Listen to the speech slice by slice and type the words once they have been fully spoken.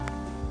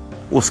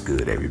What's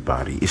good,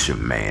 everybody? It's your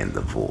man,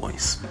 The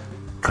Voice,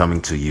 coming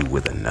to you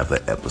with another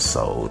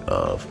episode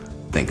of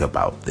Think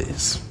About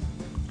This.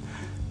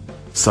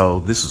 So,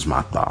 this was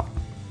my thought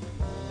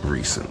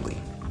recently.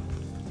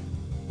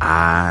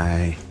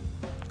 I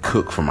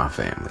cook for my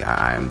family.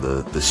 I am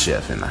the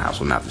chef in the house.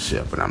 Well, not the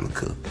chef, but I'm the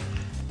cook.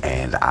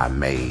 And I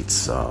made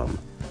some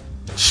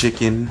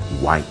chicken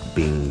white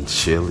bean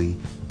chili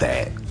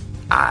that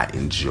I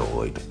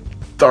enjoyed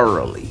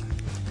thoroughly.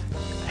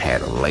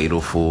 Had a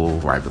ladle full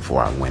right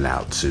before I went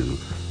out to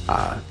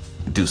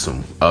do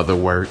some other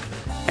work,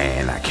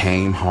 and I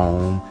came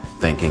home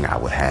thinking I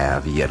would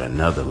have yet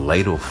another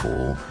ladle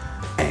full,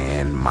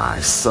 and my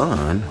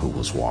son, who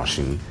was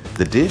washing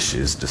the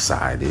dishes,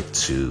 decided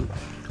to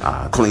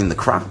clean the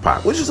crock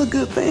pot, which is a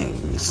good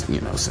thing.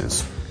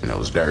 Since it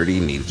was dirty,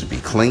 needed to be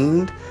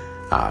cleaned.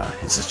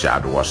 It's his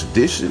job to wash the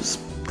dishes.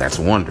 That's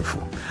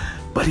wonderful.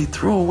 But he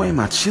threw away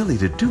my chili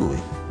to do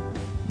it.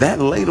 That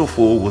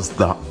ladleful was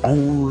the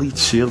only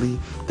chili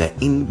that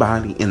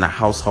anybody in the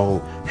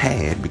household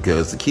had,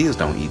 because the kids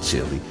don't eat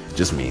chili,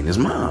 just me and his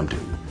mom do.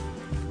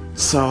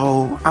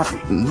 So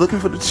I'm looking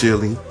for the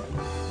chili,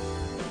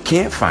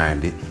 can't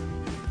find it,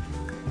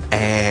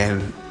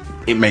 and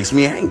it makes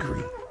me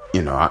angry.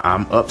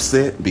 I'm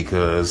upset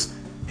because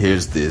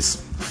here's this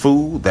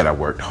food that I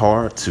worked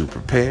hard to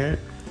prepare.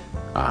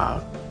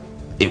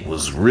 It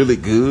was really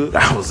good.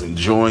 I was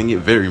enjoying it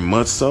very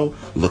much so.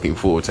 Looking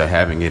forward to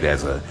having it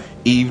as a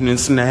evening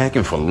snack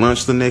and for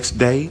lunch the next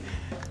day.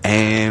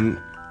 And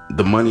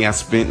the money I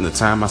spent and the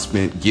time I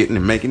spent getting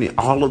and making it,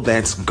 all of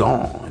that's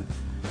gone.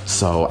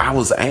 So I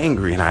was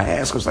angry, and I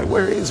asked, I was like,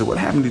 where is it? What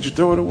happened? Did you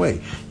throw it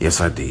away? Yes,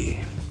 I did.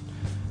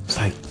 It's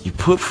like, you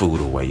put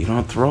food away. You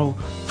don't throw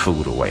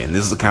food away. And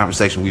this is a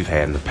conversation we've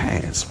had in the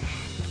past.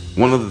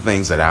 One of the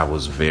things that I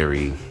was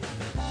very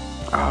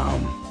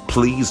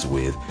pleased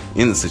with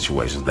in the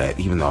situation, that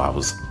even though I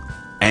was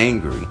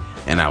angry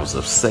and I was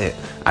upset,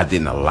 I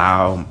didn't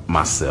allow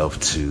myself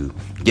to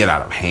get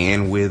out of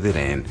hand with it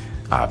and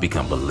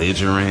become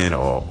belligerent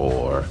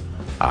or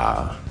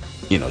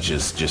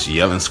just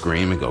yell and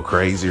scream and go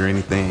crazy or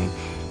anything.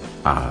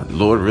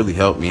 Lord really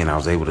helped me, and I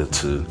was able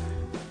to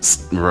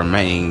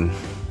remain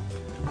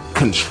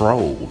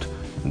controlled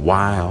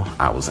while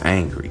I was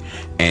angry.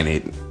 And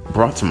it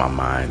brought to my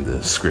mind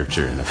the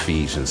scripture in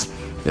Ephesians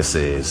that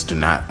says, do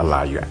not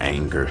allow your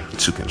anger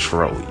to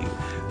control you.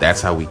 That's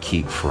how we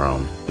keep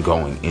from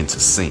going into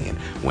sin.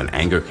 When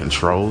anger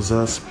controls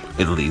us,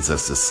 it leads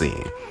us to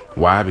sin.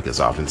 Why?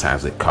 Because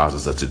oftentimes it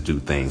causes us to do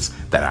things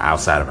that are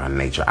outside of our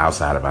nature,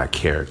 outside of our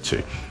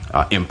character,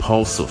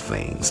 impulsive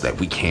things that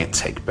we can't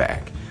take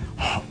back.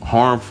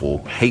 Harmful,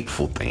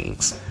 hateful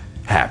things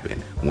happen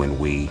when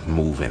we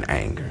move in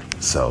anger.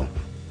 So,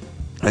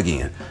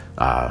 again,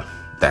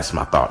 that's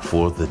my thought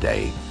for the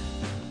day.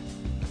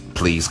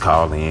 Please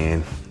call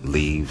in,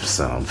 leave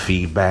some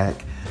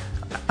feedback,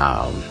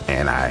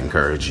 and I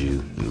encourage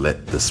you,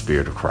 let the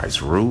Spirit of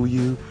Christ rule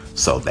you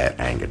so that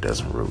anger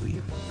doesn't rule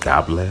you.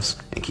 God bless,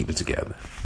 and keep it together.